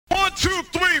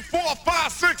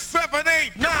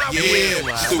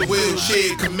Yeah, it's the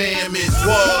wheelchair commandments.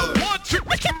 What?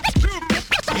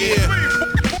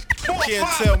 Yeah. Can't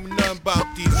tell me nothing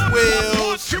about these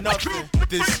wheels, nothing.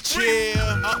 This chair,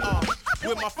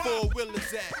 where my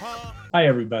four-wheelers at, huh? Hi,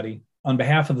 everybody. On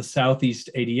behalf of the Southeast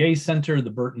ADA Center, the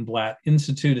Burton Blatt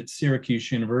Institute at Syracuse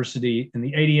University, and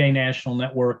the ADA National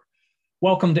Network,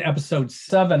 welcome to Episode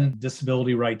 7,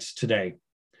 Disability Rights Today.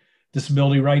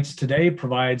 Disability Rights Today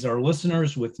provides our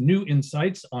listeners with new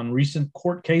insights on recent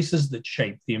court cases that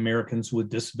shape the Americans with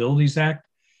Disabilities Act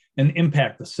and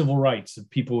impact the civil rights of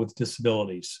people with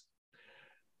disabilities.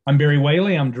 I'm Barry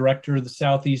Whaley. I'm director of the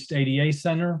Southeast ADA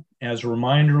Center. As a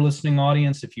reminder, listening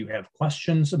audience, if you have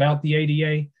questions about the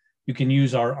ADA, you can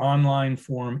use our online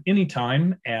form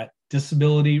anytime at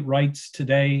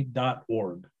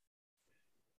disabilityrightstoday.org.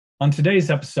 On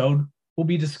today's episode, we'll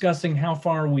be discussing how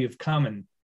far we have come and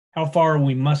how far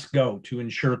we must go to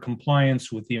ensure compliance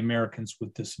with the Americans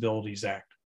with Disabilities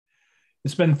Act.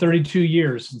 It's been 32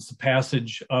 years since the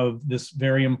passage of this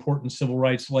very important civil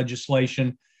rights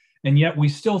legislation, and yet we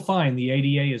still find the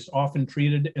ADA is often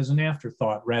treated as an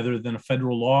afterthought rather than a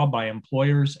federal law by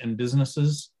employers and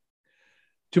businesses.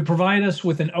 To provide us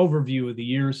with an overview of the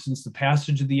years since the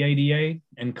passage of the ADA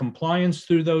and compliance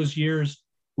through those years,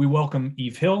 we welcome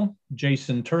Eve Hill,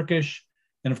 Jason Turkish,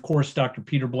 and of course, Dr.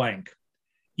 Peter Blank.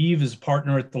 Eve is a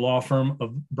partner at the law firm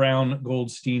of Brown,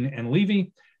 Goldstein, and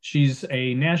Levy. She's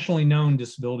a nationally known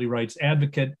disability rights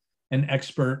advocate and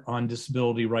expert on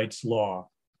disability rights law.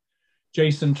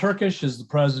 Jason Turkish is the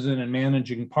president and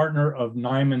managing partner of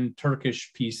Nyman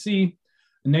Turkish PC,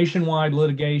 a nationwide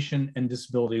litigation and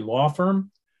disability law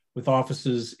firm with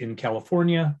offices in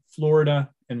California, Florida,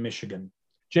 and Michigan.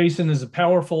 Jason is a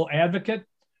powerful advocate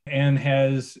and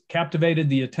has captivated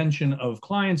the attention of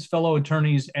clients, fellow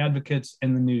attorneys, advocates,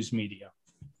 and the news media.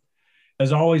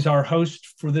 As always, our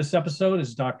host for this episode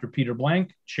is Dr. Peter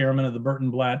Blank, chairman of the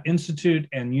Burton Blatt Institute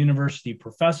and university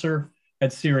professor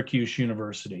at Syracuse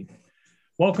University.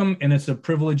 Welcome, and it's a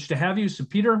privilege to have you. So,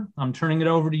 Peter, I'm turning it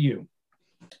over to you.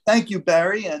 Thank you,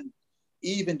 Barry, and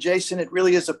Eve and Jason. It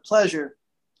really is a pleasure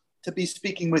to be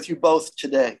speaking with you both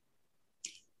today.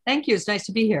 Thank you. It's nice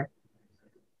to be here.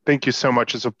 Thank you so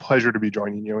much. It's a pleasure to be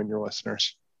joining you and your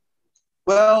listeners.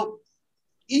 Well,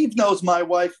 Eve knows my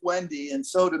wife, Wendy, and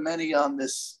so do many on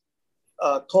this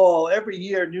call. Every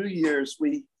year, New Year's,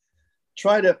 we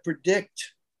try to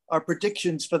predict our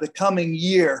predictions for the coming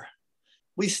year.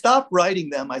 We stopped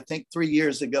writing them, I think, 3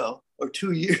 years ago or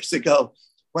 2 years ago,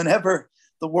 whenever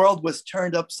the world was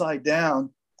turned upside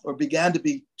down or began to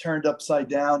be turned upside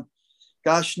down.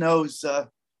 Gosh knows,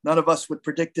 none of us would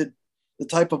predicted the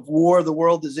type of war the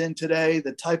world is in today,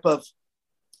 the type of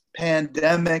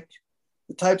pandemic,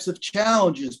 the types of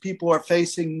challenges people are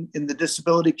facing in the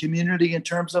disability community in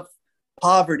terms of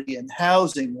poverty and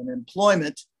housing and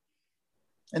employment.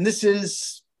 And this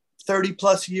is 30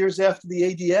 plus years after the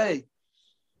ADA.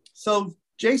 So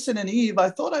Jason and Eve,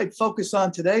 I thought I'd focus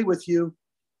on today with you,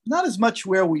 not as much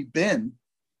where we've been,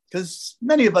 because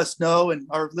many of us know and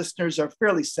our listeners are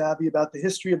fairly savvy about the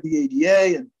history of the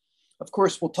ADA. And of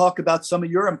course, we'll talk about some of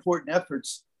your important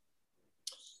efforts.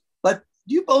 But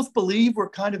do you both believe we're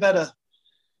kind of at a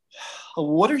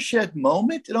watershed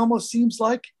moment, it almost seems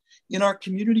like, in our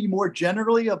community more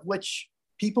generally, of which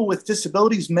people with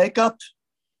disabilities make up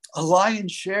a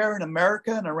lion's share in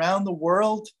America and around the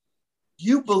world? Do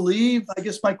you believe, I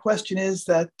guess my question is,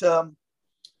 that the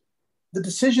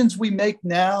decisions we make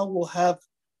now will have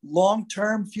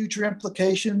long-term future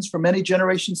implications for many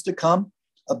generations to come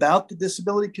about the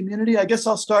disability community? I guess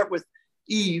I'll start with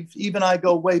Eve. Eve and I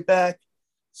go way back.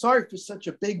 Sorry for such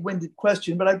a big-winded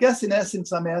question, but I guess in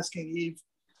essence, I'm asking Eve,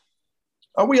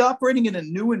 are we operating in a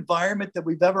new environment that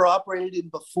we've ever operated in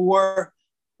before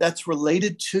that's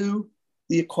related to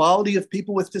the equality of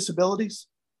people with disabilities?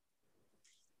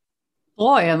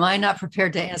 Boy, am I not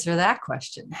prepared to answer that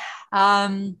question.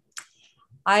 I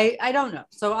don't know.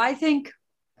 So I think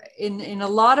in a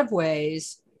lot of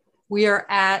ways, we are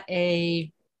at a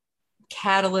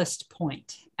catalyst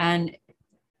point. And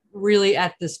really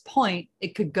at this point,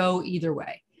 it could go either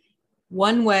way.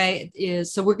 One way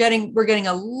is, so we're getting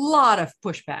a lot of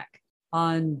pushback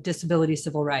on disability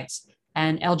civil rights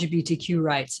and LGBTQ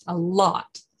rights, a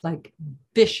lot, like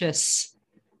vicious,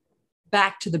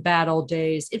 back to the bad old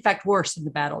days. In fact, worse than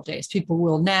the bad old days. People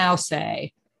will now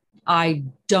say, I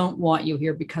don't want you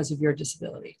here because of your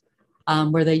disability.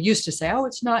 Where they used to say, oh,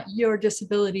 it's not your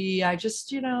disability. I just,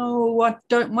 don't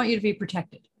want you to be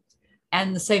protected.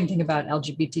 And the same thing about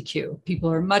LGBTQ. People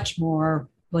are much more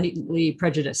blatantly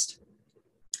prejudiced.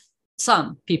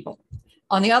 Some people.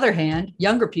 On the other hand,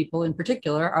 younger people in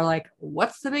particular are like,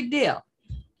 what's the big deal?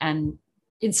 And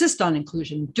insist on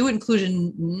inclusion, do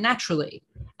inclusion naturally,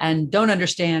 and don't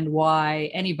understand why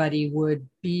anybody would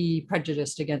be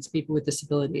prejudiced against people with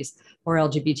disabilities or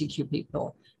LGBTQ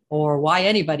people, or why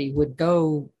anybody would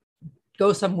go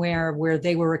somewhere where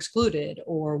they were excluded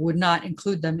or would not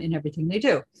include them in everything they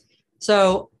do.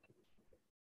 So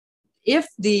if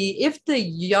the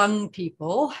young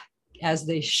people, as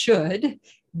they should,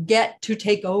 get to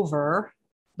take over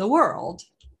the world,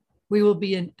 we will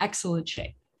be in excellent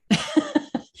shape.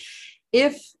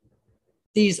 If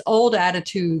these old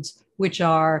attitudes, which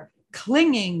are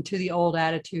clinging to the old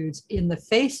attitudes in the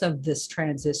face of this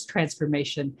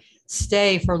transformation,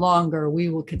 stay for longer, we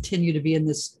will continue to be in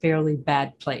this fairly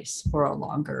bad place for a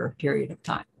longer period of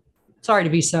time. Sorry to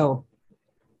be so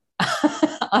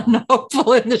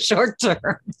unhopeful in the short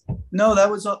term. No,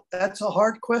 that's a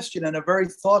hard question and a very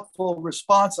thoughtful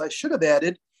response. I should have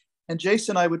added, and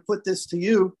Jason, I would put this to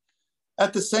you.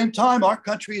 At the same time, our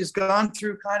country has gone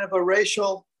through kind of a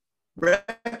racial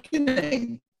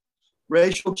reckoning,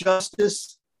 racial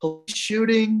justice, police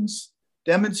shootings,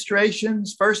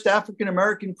 demonstrations, first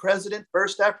African-American president,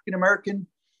 first African-American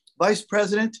vice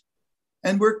president.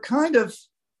 And we're kind of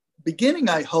beginning,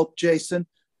 I hope, Jason,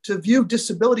 to view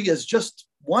disability as just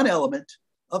one element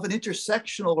of an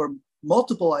intersectional or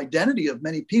multiple identity of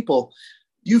many people.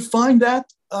 Do you find that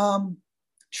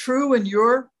true in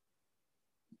your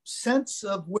sense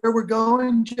of where we're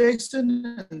going,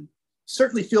 Jason? And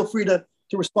certainly feel free to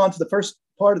respond to the first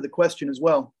part of the question as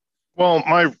well. Well,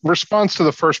 my response to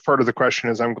the first part of the question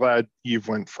is I'm glad Eve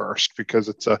went first, because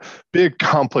it's a big,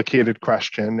 complicated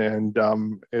question, and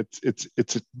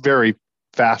it's very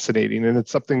fascinating, and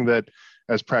it's something that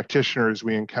as practitioners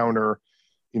we encounter,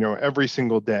 every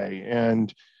single day,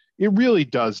 and it really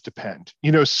does depend.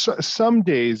 Some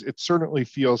days it certainly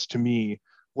feels to me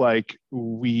like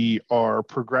we are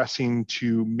progressing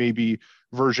to maybe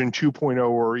version 2.0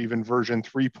 or even version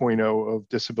 3.0 of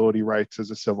disability rights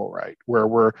as a civil right, where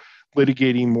we're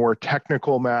litigating more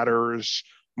technical matters,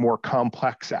 more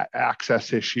complex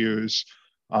access issues,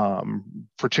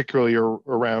 particularly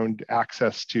around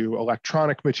access to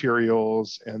electronic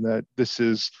materials, and that this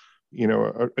is,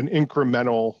 an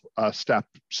incremental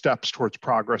steps towards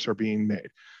progress are being made.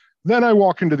 Then I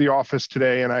walk into the office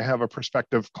today and I have a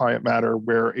prospective client matter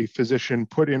where a physician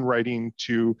put in writing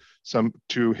to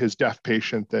his deaf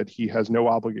patient that he has no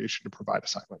obligation to provide a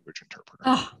sign language interpreter.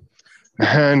 Oh.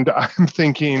 And I'm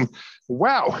thinking,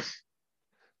 wow,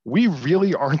 we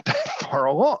really aren't that far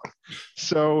along.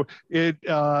 So it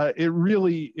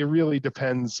really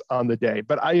depends on the day.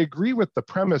 But I agree with the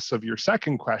premise of your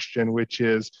second question, which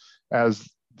is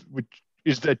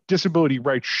that disability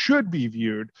rights should be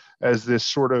viewed as this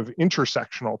sort of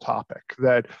intersectional topic,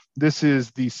 that this is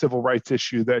the civil rights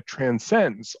issue that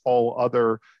transcends all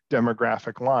other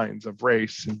demographic lines of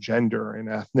race and gender and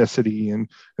ethnicity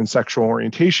and sexual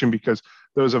orientation, because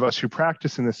those of us who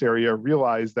practice in this area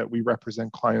realize that we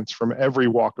represent clients from every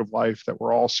walk of life, that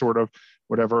we're all sort of,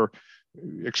 whatever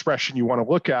expression you want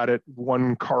to look at it,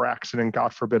 one car accident,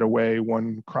 God forbid, away,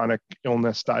 one chronic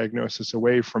illness diagnosis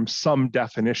away from some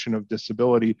definition of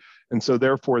disability. And so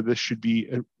therefore, this should be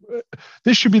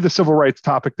the civil rights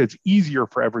topic that's easier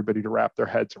for everybody to wrap their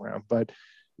heads around. But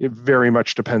it very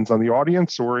much depends on the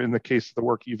audience, or in the case of the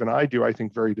work even I do, I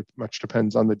think very much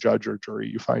depends on the judge or jury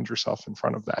you find yourself in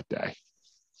front of that day.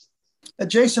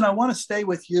 Jason, I want to stay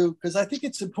with you because I think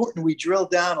it's important we drill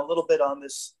down a little bit on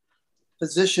this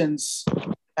physician's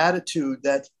attitude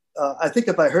that I think,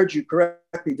 if I heard you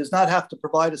correctly, does not have to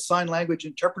provide a sign language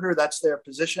interpreter. That's their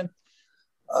position.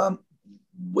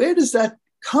 Where does that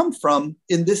come from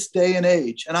in this day and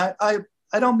age? And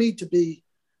I don't mean to be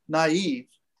naive.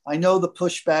 I know the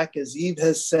pushback, as Eve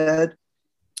has said,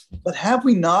 but have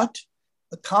we not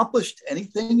accomplished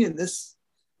anything in this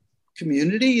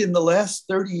community in the last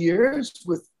 30 years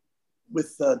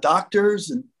with doctors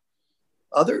and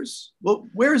others? Well,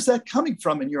 where is that coming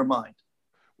from in your mind?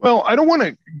 Well, I don't want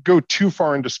to go too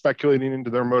far into speculating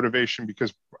into their motivation,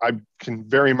 because I can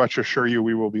very much assure you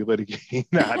we will be litigating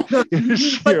that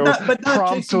issue but not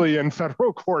promptly Jason, in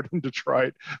federal court in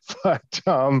Detroit. But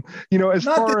as not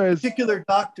far as particular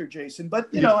doctor, Jason, but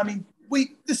I mean,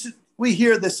 we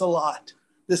hear this a lot,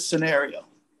 this scenario.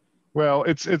 Well,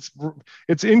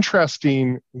 it's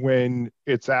interesting when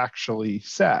it's actually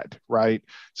said, right?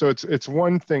 So it's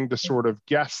one thing to sort of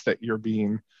guess that you're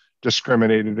being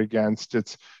discriminated against.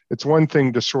 It's one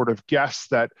thing to sort of guess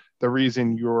that the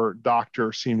reason your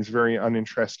doctor seems very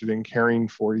uninterested in caring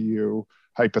for you,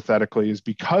 hypothetically, is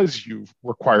because you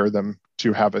require them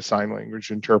to have a sign language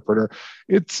interpreter.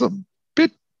 It's a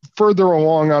bit further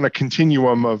along on a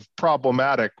continuum of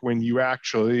problematic when you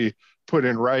actually put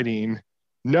in writing,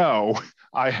 no,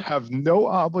 I have no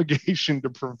obligation to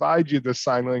provide you the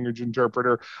sign language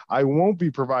interpreter. I won't be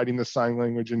providing the sign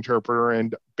language interpreter,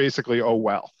 and basically, oh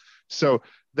well. So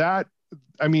that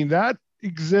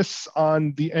exists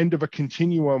on the end of a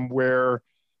continuum where,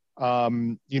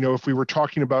 if we were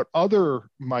talking about other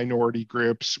minority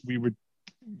groups, we would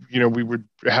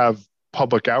have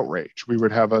public outrage. We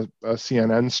would have a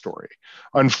CNN story.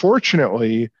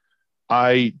 Unfortunately,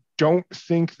 I don't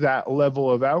think that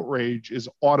level of outrage is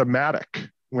automatic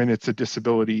when it's a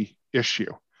disability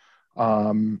issue.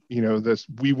 This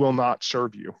 "we will not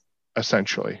serve you,"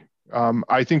 essentially.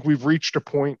 I think we've reached a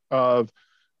point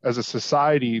as a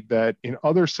society, that in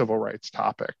other civil rights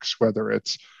topics, whether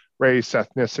it's race,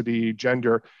 ethnicity,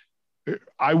 gender,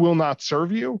 "I will not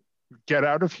serve you. Get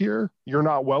out of here. You're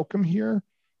not welcome here."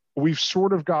 We've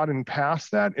sort of gotten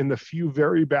past that, and the few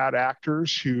very bad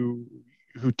actors who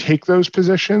take those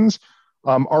positions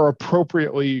are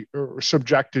appropriately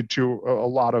subjected to a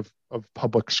lot of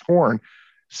public scorn.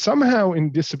 Somehow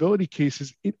in disability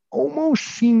cases, it almost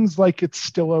seems like it's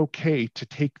still okay to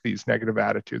take these negative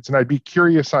attitudes. And I'd be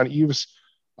curious on Eve's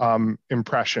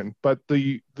impression, but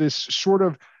this sort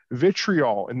of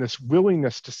vitriol and this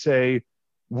willingness to say,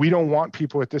 we don't want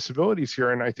people with disabilities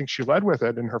here, and I think she led with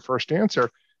it in her first answer,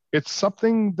 it's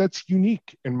something that's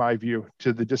unique, in my view,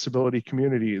 to the disability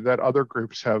community that other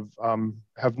groups have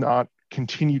not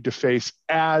continued to face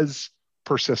as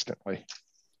persistently.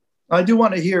 I do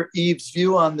want to hear Eve's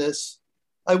view on this.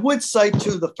 I would cite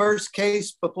to the first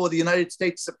case before the United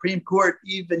States Supreme Court.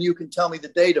 Eve, and you can tell me the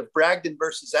date, of Bragdon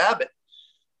versus Abbott,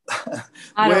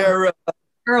 where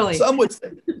early. Some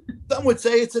would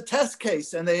say it's a test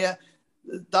case, and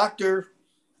Dr.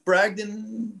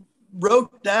 Bragdon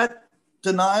wrote that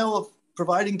denial of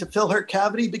providing to fill her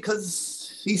cavity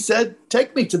because he said,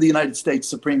 "Take me to the United States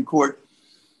Supreme Court."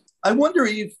 I wonder,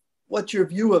 Eve, what your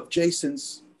view of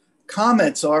Jason's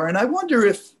comments are, and I wonder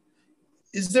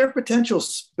is there potential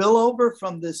spillover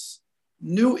from this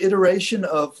new iteration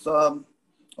of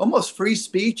almost free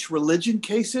speech religion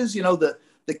cases?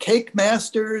 The cake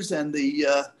masters and the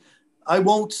 "I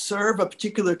won't serve a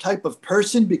particular type of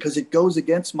person because it goes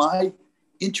against my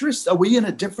interests." Are we in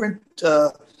a different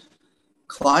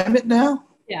climate now?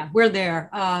 Yeah, we're there,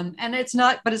 and it's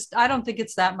not. But I don't think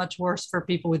it's that much worse for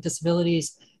people with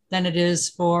disabilities than it is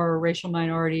for racial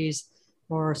minorities,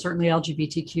 or certainly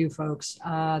LGBTQ folks,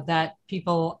 that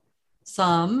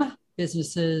some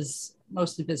businesses,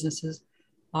 mostly businesses,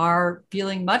 are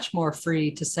feeling much more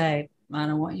free to say, "I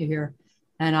don't want you here.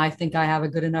 And I think I have a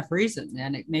good enough reason.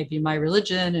 And it may be my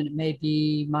religion, and it may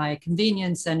be my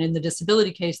convenience." And in the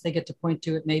disability case, they get to point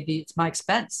to it's my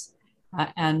expense.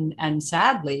 And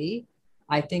sadly,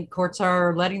 I think courts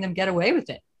are letting them get away with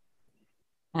it.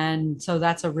 And so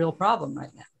that's a real problem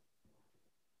right now.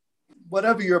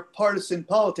 Whatever your partisan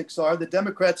politics are, the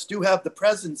Democrats do have the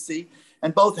presidency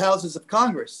and both houses of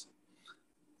Congress.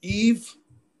 Eve,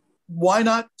 why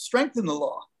not strengthen the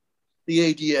law, the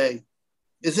ADA?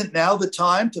 Isn't now the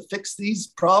time to fix these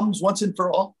problems once and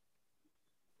for all?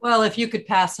 Well, if you could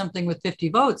pass something with 50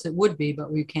 votes, it would be,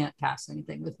 but we can't pass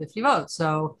anything with 50 votes.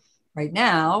 So right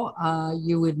now,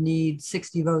 you would need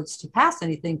 60 votes to pass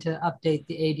anything to update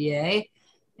the ADA.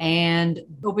 And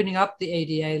opening up the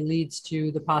ADA leads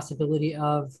to the possibility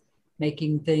of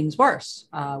making things worse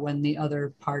when the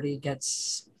other party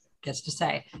gets to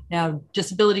say. Now,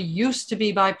 disability used to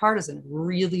be bipartisan. It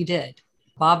really did.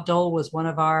 Bob Dole was one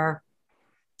of our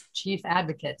chief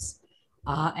advocates,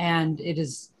 and it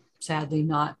is sadly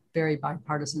not very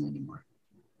bipartisan anymore.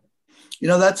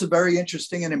 That's a very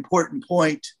interesting and important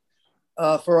point.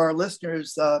 For our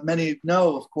listeners, many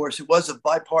know, of course, it was a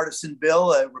bipartisan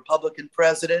bill, a Republican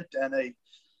president and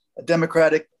a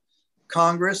Democratic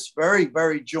Congress, very,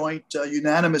 very joint,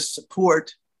 unanimous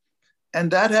support.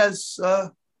 And that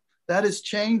has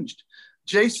changed.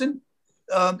 Jason,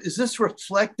 is this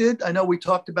reflected? I know we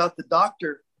talked about the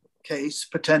doctor case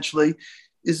potentially.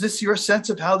 Is this your sense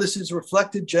of how this is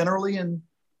reflected generally in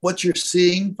what you're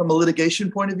seeing from a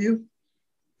litigation point of view?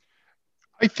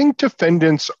 I think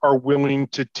defendants are willing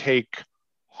to take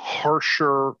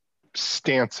harsher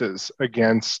stances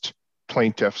against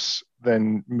plaintiffs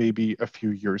than maybe a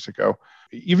few years ago,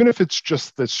 even if it's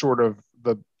just the sort of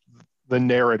the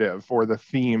narrative or the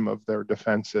theme of their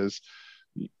defenses.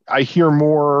 I hear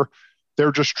more,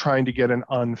 they're just trying to get an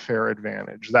unfair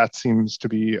advantage. That seems to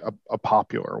be a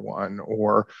popular one.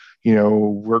 Or,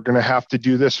 we're going to have to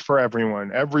do this for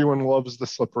everyone. Everyone loves the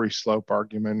slippery slope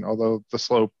argument, although the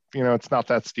slope, it's not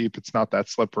that steep, it's not that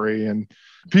slippery. And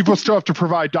people still have to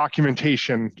provide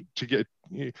documentation to get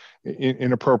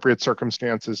in appropriate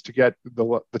circumstances to get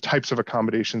the types of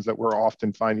accommodations that we're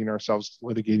often finding ourselves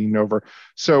litigating over.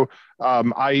 So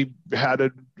I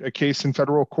had a case in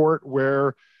federal court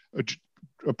where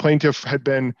a plaintiff had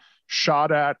been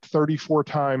shot at 34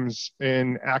 times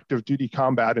in active duty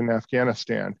combat in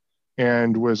Afghanistan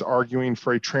and was arguing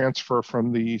for a transfer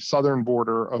from the southern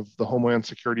border of the Homeland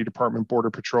Security Department Border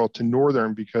Patrol to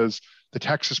northern because the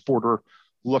Texas border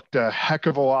looked a heck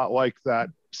of a lot like that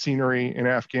scenery in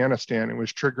Afghanistan. It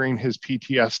was triggering his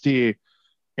PTSD.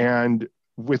 And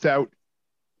without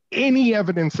any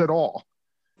evidence at all,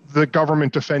 the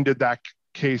government defended that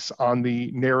case on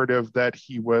the narrative that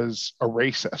he was a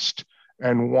racist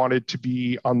and wanted to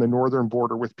be on the northern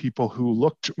border with people who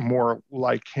looked more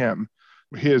like him.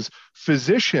 His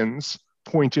physicians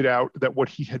pointed out that what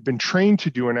he had been trained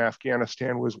to do in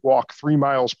Afghanistan was walk 3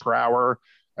 miles per hour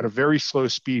at a very slow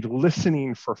speed,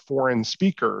 listening for foreign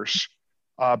speakers,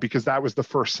 because that was the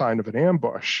first sign of an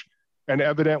ambush. And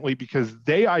evidently, because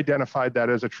they identified that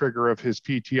as a trigger of his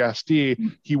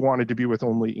PTSD, he wanted to be with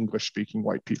only English-speaking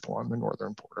white people on the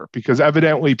northern border, because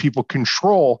evidently people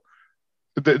control,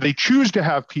 they choose to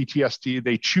have PTSD,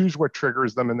 they choose what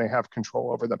triggers them, and they have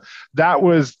control over them. That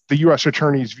was the U.S.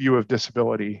 Attorney's view of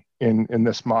disability in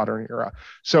this modern era.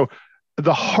 So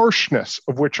the harshness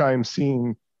of which I am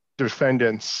seeing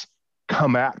defendants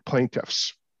come at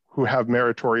plaintiffs who have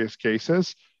meritorious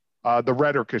cases, the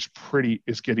rhetoric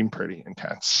is getting pretty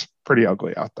intense, pretty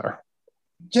ugly out there.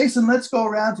 Jason, let's go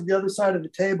around to the other side of the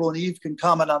table, and Eve can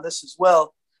comment on this as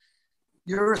well.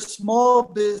 You're a small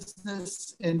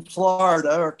business in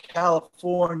Florida or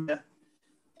California,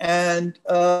 and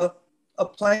a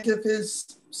plaintiff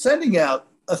is sending out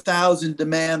 1,000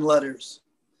 demand letters.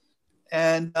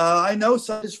 And I know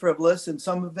some is frivolous and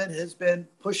some of it has been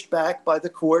pushed back by the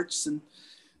courts.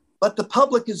 But the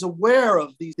public is aware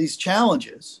of these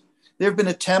challenges. There have been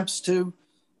attempts to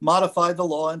modify the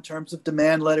law in terms of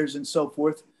demand letters and so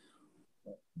forth.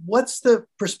 What's the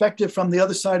perspective from the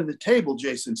other side of the table,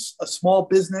 Jason? A small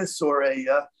business or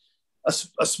a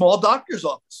small doctor's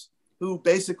office who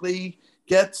basically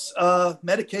gets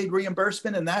Medicaid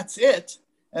reimbursement and that's it,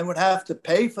 and would have to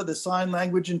pay for the sign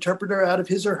language interpreter out of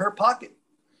his or her pocket.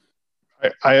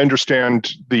 I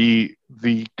understand the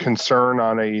concern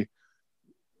on a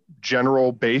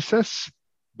general basis,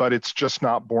 but it's just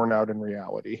not borne out in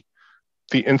reality.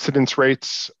 The incidence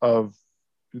rates of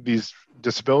these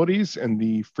disabilities and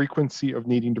the frequency of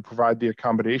needing to provide the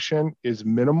accommodation is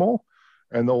minimal,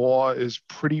 and the law is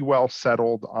pretty well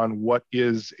settled on what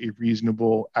is a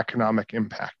reasonable economic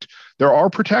impact. There are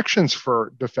protections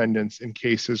for defendants in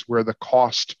cases where the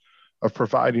cost of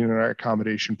providing an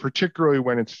accommodation, particularly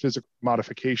when it's physical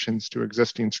modifications to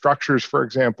existing structures, for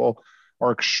example,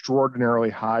 are extraordinarily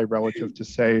high relative to,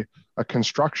 say, a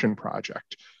construction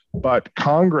project. But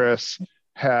Congress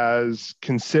has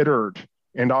considered,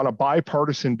 and on a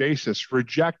bipartisan basis,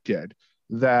 rejected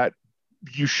that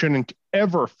you shouldn't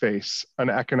ever face an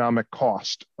economic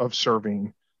cost of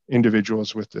serving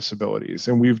individuals with disabilities.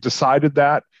 And we've decided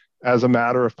that as a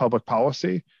matter of public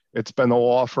policy. It's been the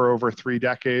law for over 3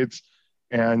 decades.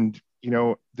 And,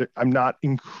 I'm not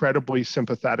incredibly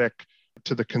sympathetic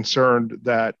to the concern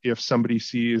that if somebody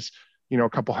sees, a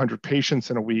couple hundred patients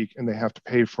in a week and they have to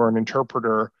pay for an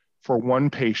interpreter for one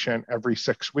patient every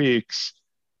 6 weeks,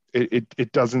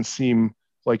 it doesn't seem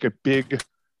like a big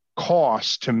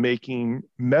cost to making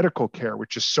medical care,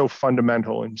 which is so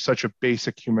fundamental and such a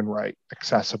basic human right,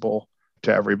 accessible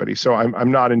to everybody. So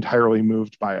I'm not entirely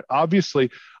moved by it.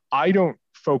 Obviously, I don't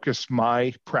focus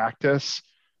my practice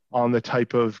on the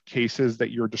type of cases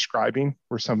that you're describing,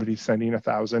 where somebody's sending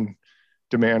 1,000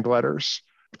 demand letters.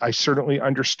 I certainly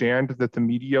understand that the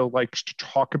media likes to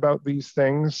talk about these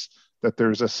things, that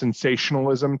there's a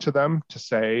sensationalism to them, to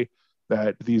say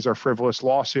that these are frivolous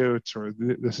lawsuits or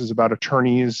this is about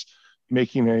attorneys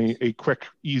making a quick,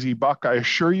 easy buck. I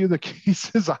assure you the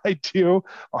cases I do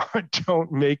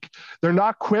they're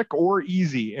not quick or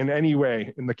easy in any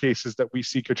way in the cases that we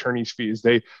seek attorney's fees.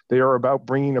 They are about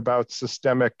bringing about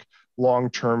systemic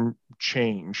long-term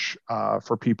change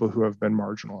for people who have been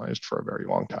marginalized for a very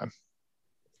long time.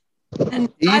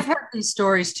 And I've heard these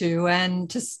stories too. And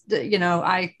just,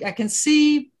 I can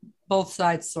see both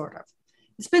sides sort of.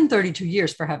 It's been 32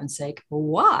 years, for heaven's sake.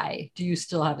 Why do you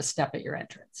still have a step at your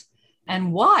entrance?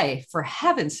 And why, for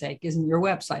heaven's sake, isn't your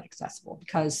website accessible?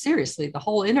 Because seriously, the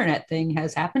whole internet thing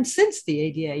has happened since the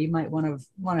ADA. You might want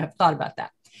to have thought about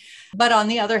that. But on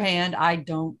the other hand, I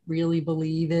don't really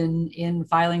believe in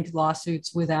filing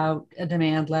lawsuits without a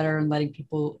demand letter and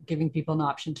giving people an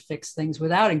option to fix things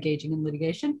without engaging in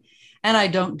litigation. And I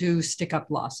don't do stick-up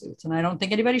lawsuits, and I don't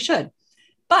think anybody should.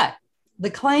 But The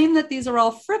claim that these are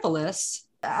all frivolous,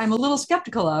 I'm a little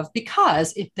skeptical of,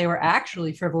 because if they were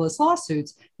actually frivolous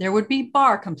lawsuits, there would be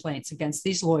bar complaints against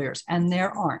these lawyers, and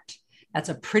there aren't. That's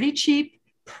a pretty cheap,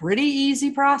 pretty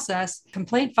easy process.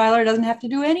 Complaint filer doesn't have to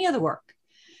do any of the work.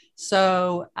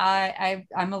 So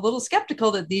I'm a little skeptical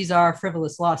that these are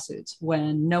frivolous lawsuits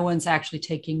when no one's actually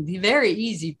taking the very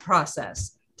easy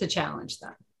process to challenge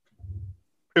them.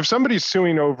 If somebody's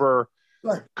suing over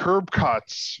curb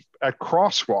cuts at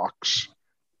crosswalks,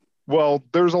 well,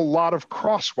 there's a lot of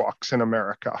crosswalks in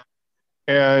America.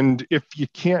 And if you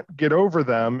can't get over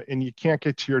them and you can't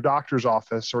get to your doctor's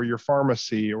office or your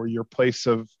pharmacy or your place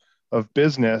of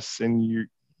business, and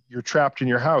you're trapped in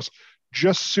your house,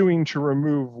 just suing to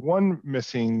remove one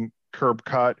missing curb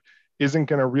cut isn't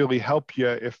going to really help you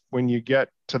if when you get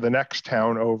to the next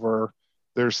town over,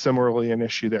 there's similarly an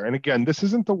issue there. And again, this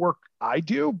isn't the work I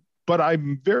do, but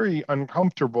I'm very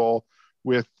uncomfortable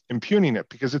with impugning it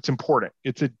because it's important.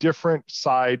 It's a different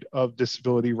side of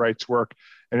disability rights work,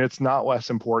 and it's not less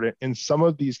important. And some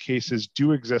of these cases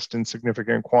do exist in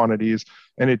significant quantities,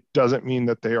 and it doesn't mean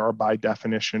that they are by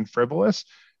definition frivolous.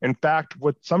 In fact,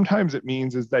 what sometimes it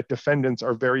means is that defendants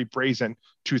are very brazen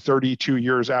to 32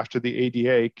 years after the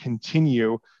ADA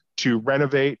continue to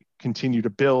renovate, continue to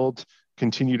build,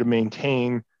 continue to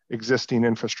maintain existing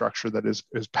infrastructure that is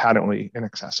patently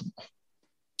inaccessible.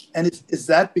 And is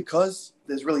that because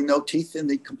there's really no teeth in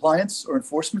the compliance or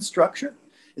enforcement structure?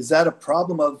 Is that a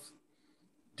problem of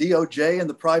DOJ and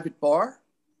the private bar?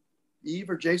 Eve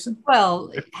or Jason?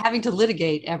 Well, having to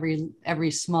litigate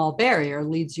every small barrier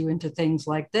leads you into things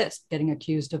like this, getting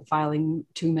accused of filing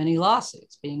too many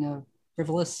lawsuits, being a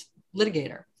frivolous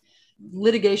litigator.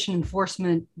 Litigation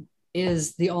enforcement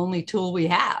is the only tool we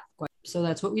have. So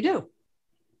that's what we do.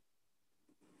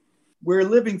 We're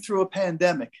living through a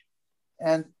pandemic,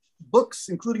 and books,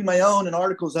 including my own, and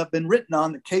articles have been written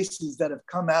on the cases that have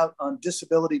come out on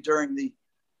disability during the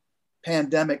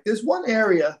pandemic. There's one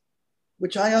area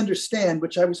which I understand,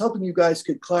 which I was hoping you guys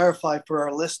could clarify for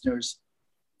our listeners,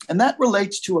 and that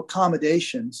relates to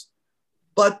accommodations.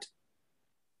 But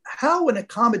how an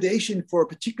accommodation for a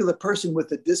particular person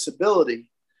with a disability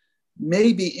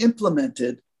may be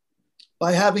implemented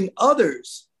by having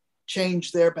others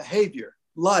change their behavior,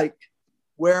 like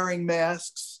wearing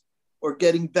masks or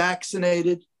getting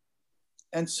vaccinated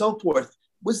and so forth.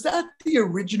 Was that the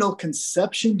original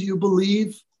conception, do you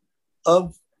believe,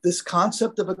 of this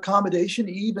concept of accommodation,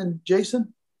 Eve and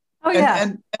Jason? Oh,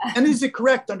 yeah. And is it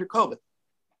correct under COVID?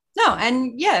 No,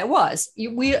 and yeah, it was.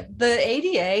 The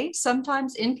ADA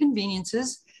sometimes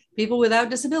inconveniences people without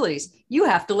disabilities. You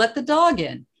have to let the dog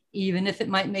in, even if it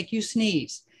might make you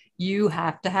sneeze. You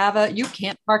have to you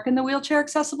can't park in the wheelchair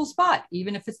accessible spot,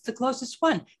 even if it's the closest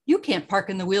one. You can't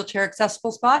park in the wheelchair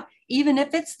accessible spot, even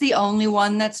if it's the only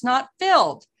one that's not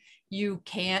filled. You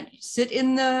can't sit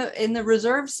in the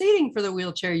reserved seating for the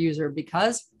wheelchair user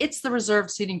because it's the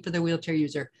reserved seating for the wheelchair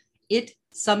user. It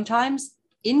sometimes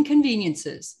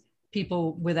inconveniences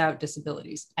people without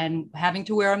disabilities, and having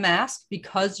to wear a mask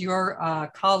because your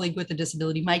colleague with a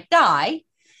disability might die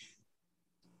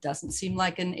doesn't seem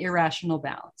like an irrational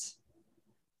balance.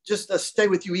 Just stay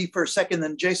with you, Eve, for a second,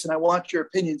 then Jason, I want your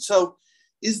opinion. So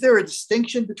is there a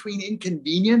distinction between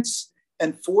inconvenience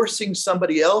and forcing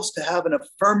somebody else to have an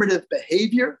affirmative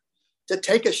behavior, to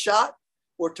take a shot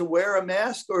or to wear a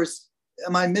mask? Or is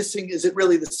it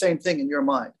really the same thing in your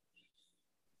mind?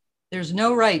 There's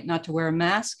no right not to wear a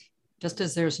mask, just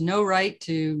as there's no right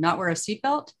to not wear a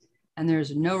seatbelt, and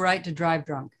there's no right to drive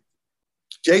drunk.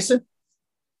 Jason?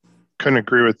 Couldn't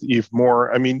agree with Eve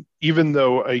more. I mean, even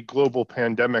though a global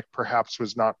pandemic perhaps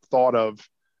was not thought of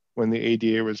when the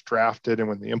ADA was drafted and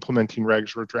when the implementing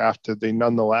regs were drafted, they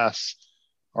nonetheless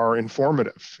are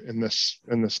informative in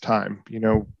this time. You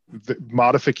know, the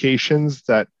modifications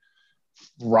that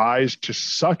rise to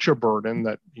such a burden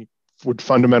that would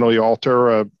fundamentally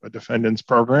alter a defendant's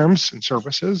programs and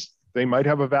services, they might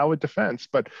have a valid defense.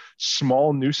 But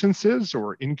small nuisances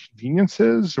or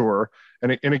inconveniences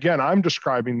and again, I'm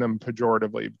describing them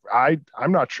pejoratively.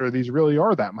 I'm not sure these really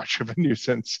are that much of a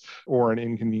nuisance or an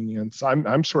inconvenience.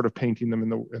 I'm sort of painting them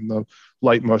in the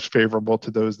light most favorable to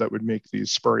those that would make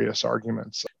these spurious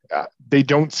arguments. They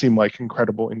don't seem like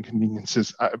incredible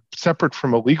inconveniences. Separate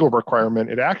from a legal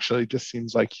requirement, it actually just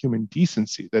seems like human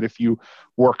decency that if you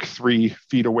work 3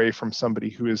 feet away from somebody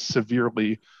who is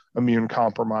severely immune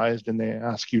compromised and they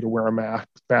ask you to wear a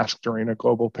mask during a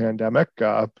global pandemic,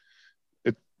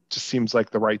 just seems like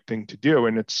the right thing to do.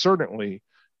 And it certainly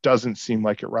doesn't seem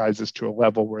like it rises to a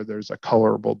level where there's a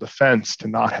colorable defense to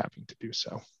not having to do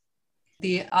so.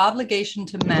 The obligation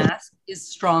to mask is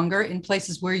stronger in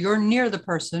places where you're near the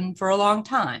person for a long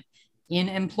time, in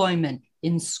employment,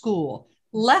 in school,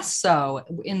 less so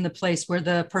in the place where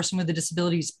the person with the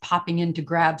disability is popping in to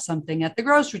grab something at the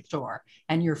grocery store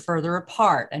and you're further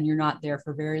apart and you're not there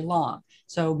for very long.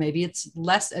 So maybe it's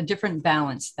less a different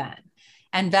balance then.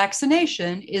 And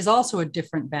vaccination is also a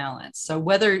different balance. So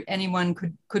whether anyone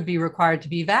could be required to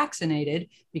be vaccinated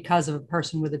because of a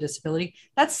person with a disability,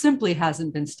 that simply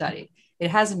hasn't been studied.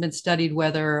 It hasn't been studied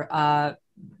whether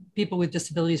people with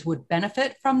disabilities would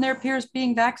benefit from their peers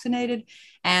being vaccinated.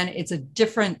 And it's a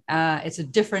different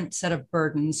set of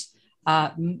burdens,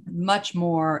 much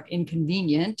more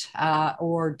inconvenient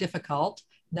or difficult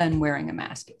than wearing a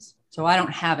mask is. So I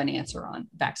don't have an answer on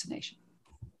vaccination.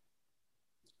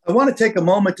 I want to take a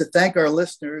moment to thank our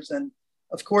listeners. And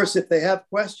of course, if they have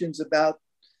questions about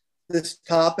this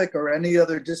topic or any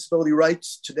other Disability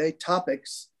Rights Today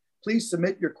topics, please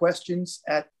submit your questions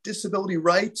at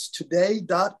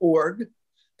disabilityrightstoday.org,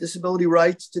 Disability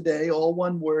Rights Today, all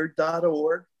one word,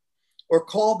 .org, or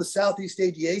call the Southeast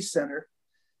ADA Center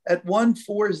at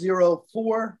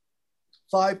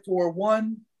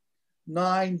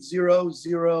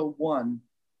 1-404-541-9001.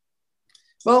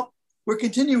 Well, we're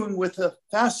continuing with a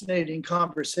fascinating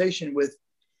conversation with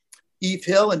Eve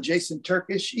Hill and Jason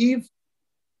Turkish. Eve,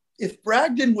 if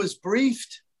Bragdon was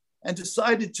briefed and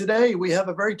decided today we have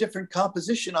a very different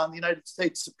composition on the United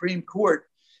States Supreme Court,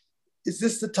 is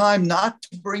this the time not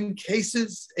to bring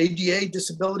cases, ADA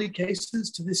disability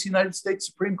cases, to this United States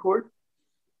Supreme Court?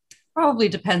 Probably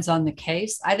depends on the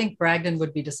case. I think Bragdon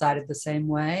would be decided the same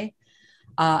way.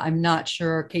 I'm not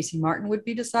sure Casey Martin would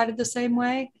be decided the same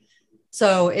way.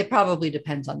 So it probably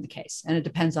depends on the case and it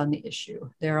depends on the issue.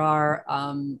 There are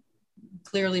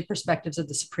clearly perspectives of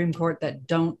the Supreme Court that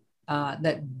don't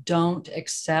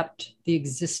accept the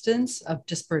existence of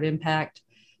disparate impact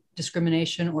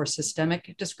discrimination or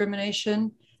systemic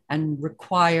discrimination and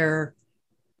require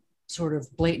sort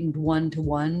of blatant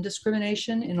one-to-one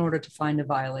discrimination in order to find a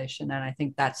violation. And I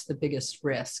think that's the biggest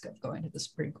risk of going to the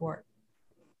Supreme Court.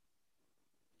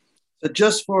 So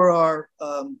just for our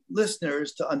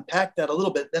listeners to unpack that a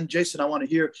little bit, then Jason, I want to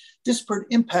hear disparate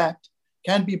impact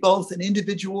can be both an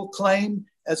individual claim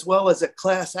as well as a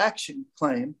class action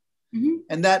claim. Mm-hmm.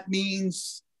 And that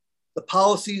means the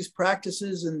policies,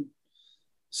 practices, and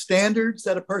standards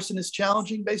that a person is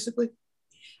challenging, basically?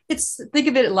 Think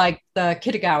of it like the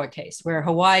Kitagawa case, where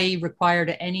Hawaii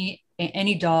required any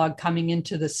dog coming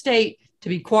into the state to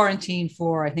be quarantined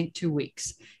for, I think, 2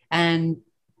 weeks. And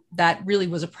that really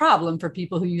was a problem for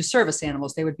people who use service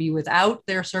animals. They would be without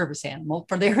their service animal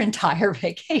for their entire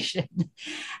vacation.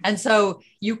 And so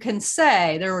you can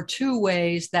say there are two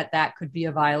ways that could be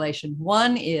a violation.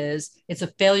 One is it's a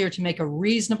failure to make a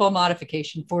reasonable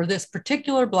modification for this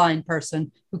particular blind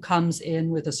person who comes in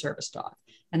with a service dog.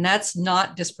 And that's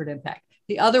not disparate impact.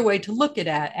 The other way to look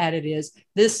at it is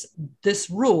this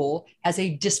rule has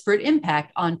a disparate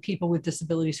impact on people with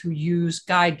disabilities who use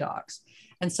guide dogs.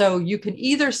 And so you can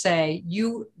either say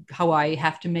you, Hawaii,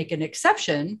 have to make an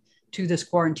exception to this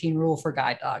quarantine rule for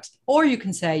guide dogs, or you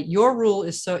can say your rule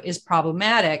is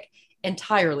problematic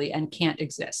entirely and can't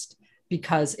exist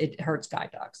because it hurts guide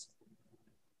dogs.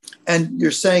 And you're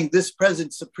saying this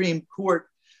present Supreme Court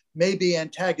may be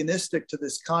antagonistic to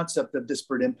this concept of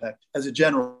disparate impact as a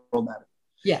general matter.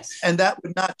 Yes. And that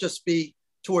would not just be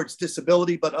towards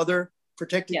disability, but other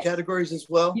protected yes. categories as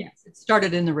well? Yes, it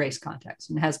started in the race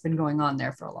context and has been going on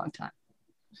there for a long time.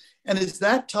 And is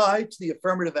that tied to the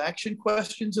affirmative action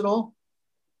questions at all?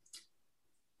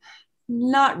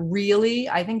 Not really.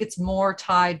 I think it's more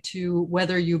tied to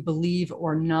whether you believe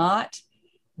or not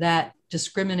that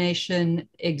discrimination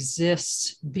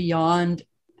exists beyond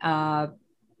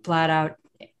flat out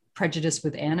prejudice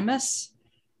with animus.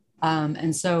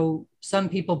 And so some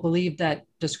people believe that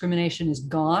discrimination is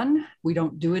gone. We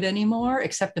don't do it anymore,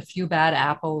 except a few bad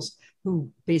apples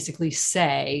who basically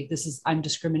say, I'm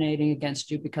discriminating against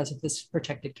you because of this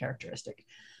protected characteristic.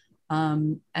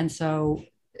 And so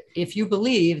if you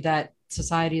believe that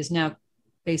society is now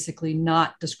basically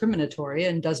not discriminatory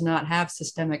and does not have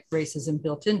systemic racism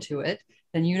built into it,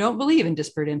 then you don't believe in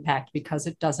disparate impact because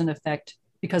it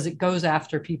goes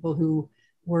after people who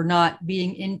were not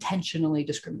being intentionally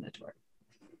discriminatory.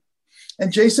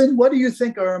 And Jason, what do you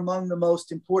think are among the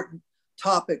most important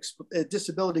topics,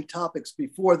 disability topics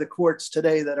before the courts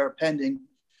today that are pending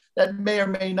that may or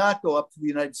may not go up to the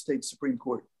United States Supreme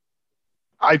Court?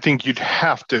 I think you'd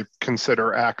have to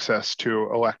consider access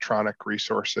to electronic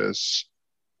resources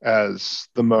as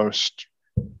the most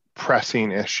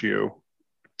pressing issue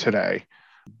today,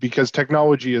 because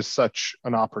technology is such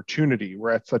an opportunity.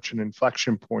 We're at such an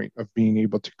inflection point of being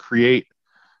able to create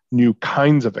new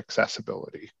kinds of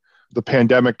accessibility. The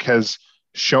pandemic has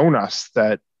shown us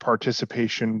that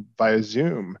participation via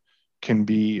Zoom can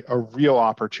be a real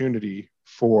opportunity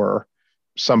for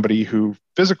somebody who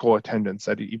physical attendance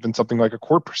at even something like a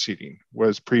court proceeding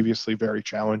was previously very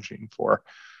challenging for.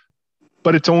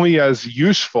 But it's only as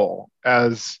useful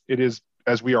as it is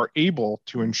as we are able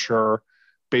to ensure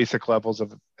basic levels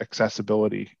of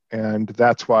accessibility. And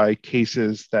that's why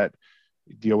cases that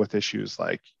deal with issues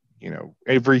like,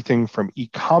 everything from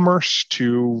e-commerce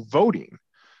to voting,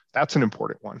 that's an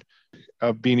important one.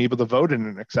 Of being able to vote in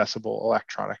an accessible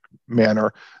electronic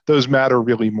manner, those matter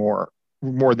really more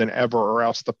than ever, or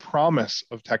else the promise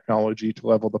of technology to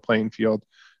level the playing field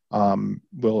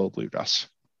will elude us.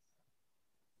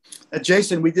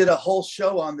 Jason, we did a whole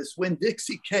show on this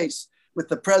Winn-Dixie case with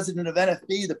the president of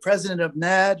NFB, the president of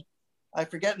NAD, I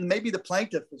forget, and maybe the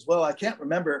plaintiff as well. I can't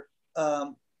remember.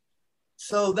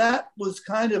 So that was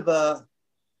kind of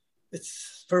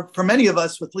it's for many of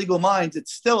us with legal minds,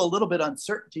 it's still a little bit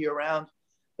uncertainty around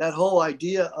that whole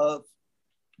idea of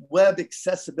web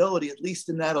accessibility, at least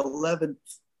in that 11th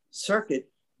Circuit.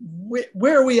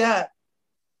 Where are we at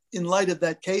in light of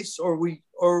that case? Or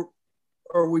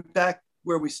are we back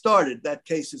where we started? That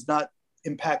case is not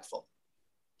impactful.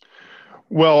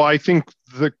 Well, I think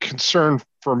the concern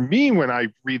for me when I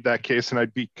read that case, and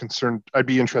I'd be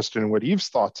interested in what Eve's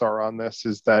thoughts are on this,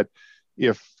 is that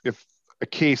if a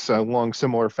case along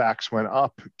similar facts went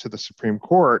up to the Supreme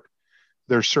Court,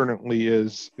 there certainly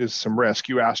is some risk.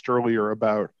 You asked earlier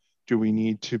about, do we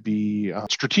need to be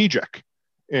strategic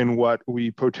in what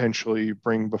we potentially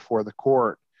bring before the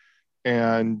court?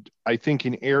 And I think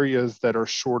in areas that are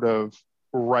sort of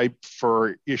ripe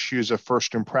for issues of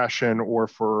first impression or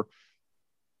for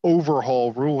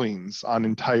overhaul rulings on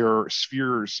entire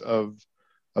spheres of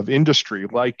industry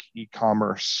like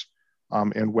e-commerce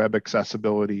and web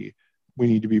accessibility, we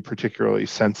need to be particularly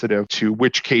sensitive to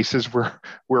which cases we're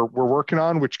working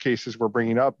on, which cases we're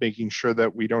bringing up, making sure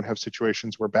that we don't have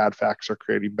situations where bad facts are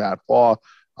creating bad law.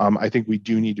 I think we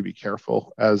do need to be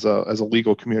careful as a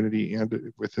legal community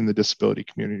and within the disability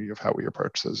community of how we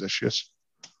approach those issues.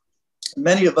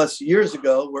 Many of us years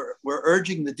ago were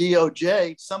urging the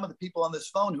DOJ, some of the people on this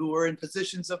phone who were in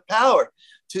positions of power,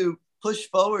 to push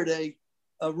forward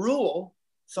a rule,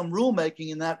 some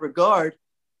rulemaking in that regard.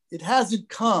 It hasn't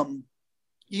come.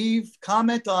 Eve,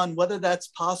 comment on whether that's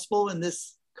possible in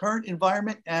this current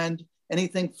environment and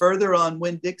anything further on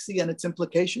Winn-Dixie and its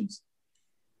implications?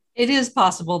 It is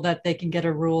possible that they can get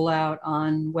a rule out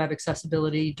on web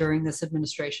accessibility during this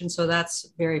administration. So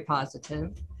that's very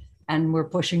positive. And we're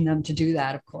pushing them to do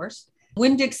that, of course.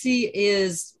 Winn-Dixie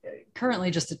is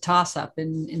currently just a toss-up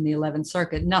in the 11th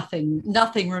Circuit.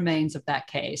 Nothing remains of that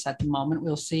case at the moment.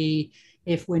 We'll see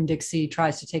if Winn-Dixie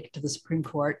tries to take it to the Supreme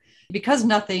Court. Because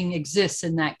nothing exists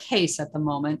in that case at the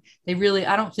moment, I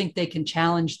don't think they can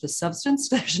challenge the substance.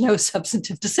 There's no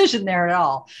substantive decision there at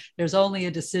all. There's only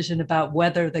a decision about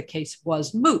whether the case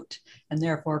was moot and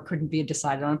therefore couldn't be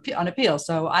decided on appeal.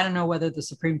 So I don't know whether the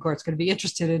Supreme Court's going to be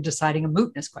interested in deciding a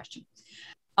mootness question.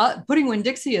 Putting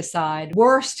Winn-Dixie aside,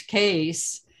 worst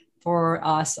case for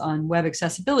us on web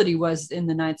accessibility was in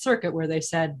the 9th Circuit, where they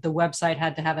said the website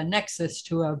had to have a nexus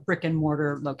to a brick and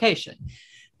mortar location.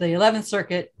 The 11th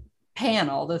Circuit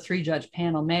panel, the 3-judge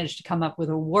panel, managed to come up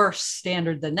with a worse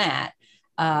standard than that,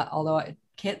 although I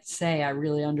can't say I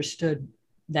really understood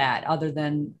that, other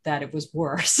than that it was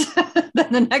worse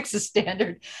than the nexus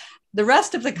standard. The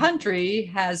rest of the country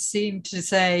has seemed to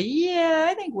say, yeah,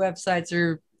 I think websites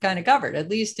are kind of covered. At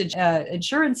least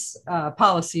insurance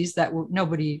policies that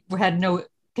had no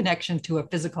connection to a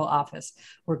physical office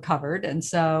were covered. And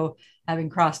so having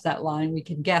crossed that line, we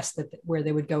can guess where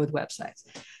they would go with websites.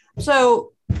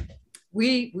 So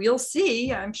we'll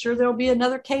see. I'm sure there'll be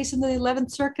another case in the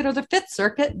 11th Circuit or the 5th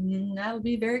Circuit, and that'll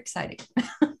be very exciting.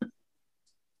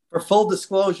 For full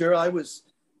disclosure, I was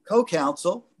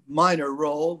co-counsel, minor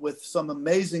role, with some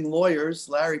amazing lawyers,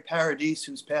 Larry Paradis,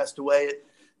 who's passed away at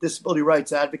Disability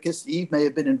Rights Advocates. Eve may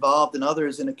have been involved, and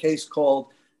others, in a case called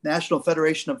National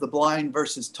Federation of the Blind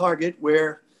versus Target,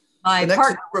 where the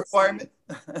nexus requirement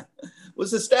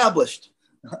was established,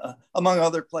 among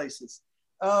other places.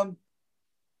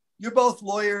 You're both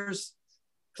lawyers.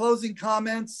 Closing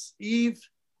comments. Eve,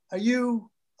 are you,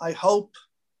 I hope,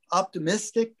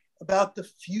 optimistic about the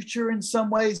future in some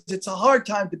ways? It's a hard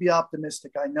time to be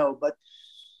optimistic, I know, but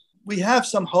we have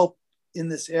some hope in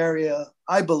this area,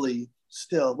 I believe,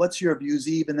 still. What's your views,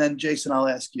 Eve? And then Jason, I'll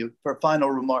ask you for final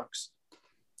remarks.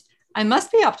 I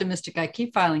must be optimistic. I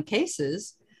keep filing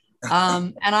cases.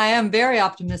 And I am very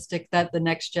optimistic that the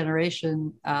next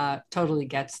generation totally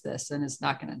gets this and is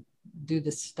not going to do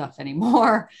this stuff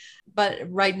anymore. But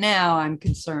right now, I'm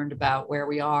concerned about where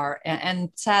we are. And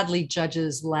sadly,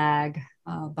 judges lag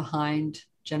behind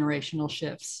generational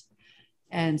shifts.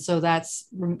 And so that's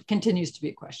continues to be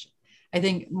a question. I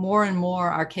think more and more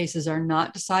our cases are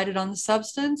not decided on the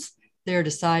substance. They're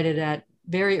decided at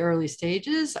very early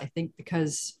stages, I think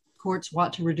because courts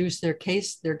want to reduce their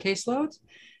caseloads.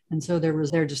 And so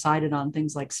they're decided on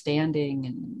things like standing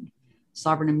and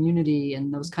sovereign immunity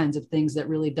and those kinds of things that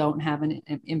really don't have an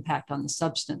impact on the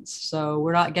substance. So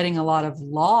we're not getting a lot of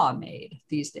law made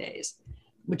these days,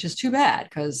 which is too bad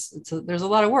because there's a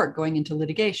lot of work going into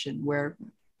litigation where,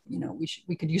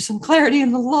 we could use some clarity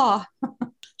in the law.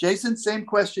 Jason, same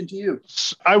question to you.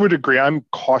 I would agree. I'm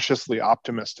cautiously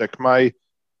optimistic.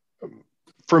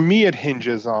 For me, it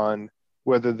hinges on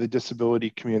whether the disability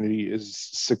community is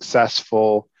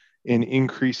successful in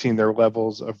increasing their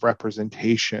levels of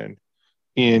representation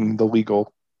in the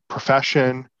legal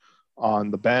profession,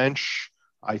 on the bench.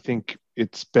 I think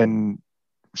it's been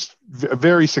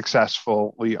very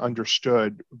successfully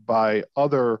understood by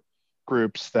other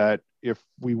groups that if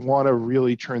we want to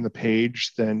really turn the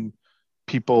page, then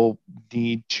people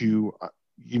need to,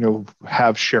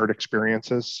 have shared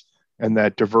experiences, and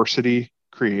that diversity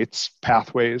creates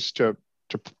pathways to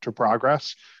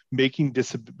progress. Making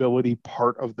disability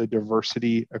part of the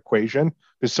diversity equation,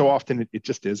 because so often it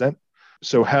just isn't.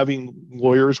 So having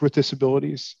lawyers with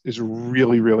disabilities is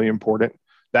really, really important.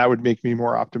 That would make me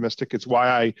more optimistic. It's why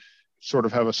I sort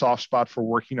of have a soft spot for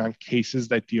working on cases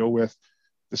that deal with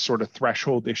the sort of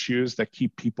threshold issues that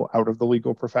keep people out of the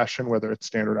legal profession, whether it's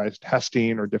standardized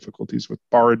testing or difficulties with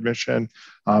bar admission,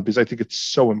 because I think it's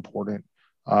so important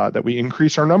that we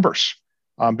increase our numbers.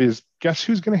 Because guess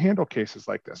who's going to handle cases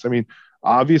like this? I mean,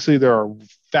 obviously there are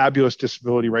fabulous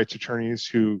disability rights attorneys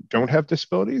who don't have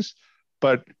disabilities,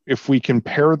 but if we can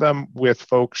pair them with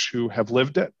folks who have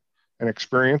lived it and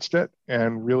experienced it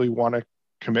and really want to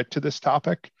commit to this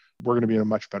topic, we're going to be in a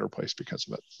much better place because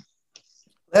of it.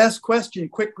 Last question,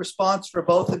 quick response for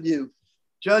both of you.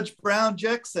 Judge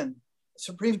Brown-Jackson,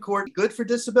 Supreme Court, good for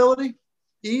disability?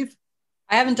 Eve?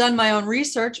 I haven't done my own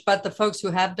research, but the folks who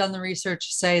have done the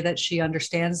research say that she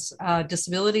understands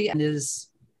disability and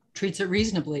treats it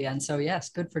reasonably. And so, yes,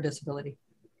 good for disability.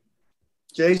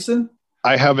 Jason?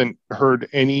 I haven't heard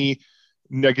any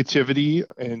negativity,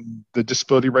 and the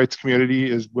disability rights community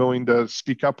is willing to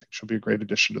speak up. She'll be a great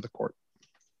addition to the court.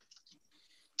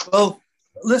 Well,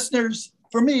 listeners,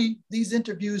 for me, these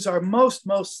interviews are most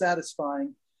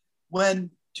satisfying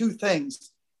when two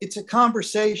things. It's a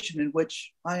conversation in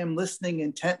which I am listening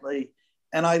intently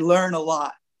and I learn a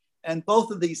lot. And both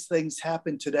of these things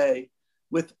happen today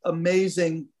with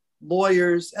amazing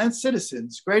lawyers and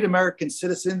citizens, great American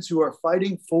citizens who are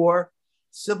fighting for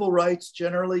civil rights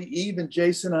generally. Eve and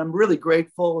Jason, I'm really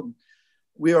grateful. And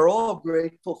we are all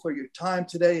grateful for your time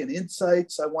today and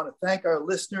insights. I want to thank our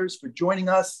listeners for joining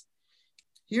us.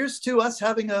 Here's to us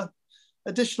having an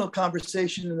additional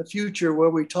conversation in the future where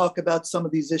we talk about some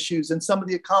of these issues and some of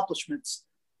the accomplishments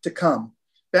to come.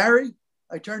 Barry,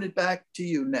 I turn it back to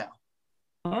you now.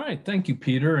 All right. Thank you,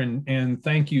 Peter. And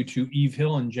thank you to Eve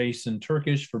Hill and Jason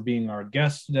Turkish for being our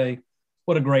guests today.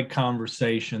 What a great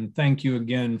conversation. Thank you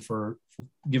again for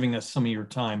giving us some of your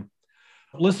time.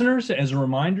 Listeners, as a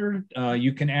reminder,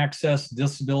 you can access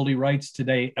Disability Rights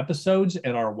Today episodes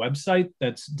at our website.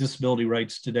 That's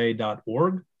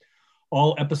disabilityrightstoday.org.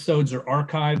 All episodes are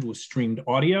archived with streamed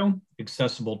audio,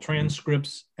 accessible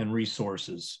transcripts, and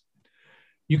resources.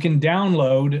 You can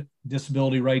download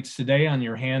Disability Rights Today on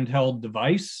your handheld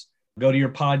device. Go to your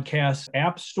podcast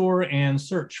app store and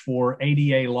search for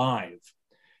ADA Live.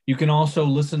 You can also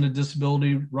listen to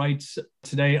Disability Rights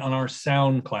Today on our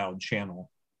SoundCloud channel.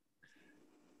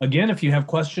 Again, if you have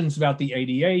questions about the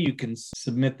ADA, you can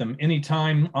submit them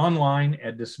anytime online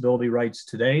at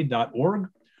disabilityrightstoday.org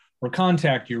or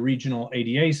contact your regional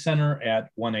ADA center at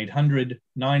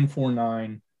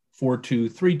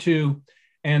 1-800-949-4232.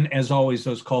 And as always,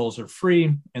 those calls are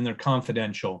free and they're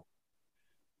confidential.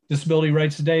 Disability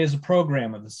Rights Today is a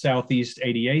program of the Southeast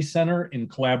ADA Center in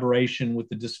collaboration with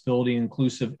the Disability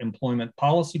Inclusive Employment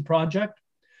Policy Project.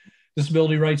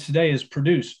 Disability Rights Today is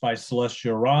produced by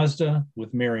Celestia Razda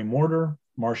with Mary Mortar,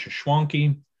 Marcia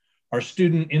Schwanke, our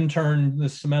student intern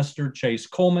this semester, Chase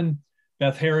Coleman,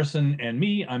 Beth Harrison, and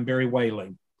me, I'm Barry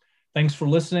Whaley. Thanks for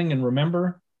listening, and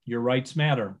remember, your rights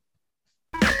matter.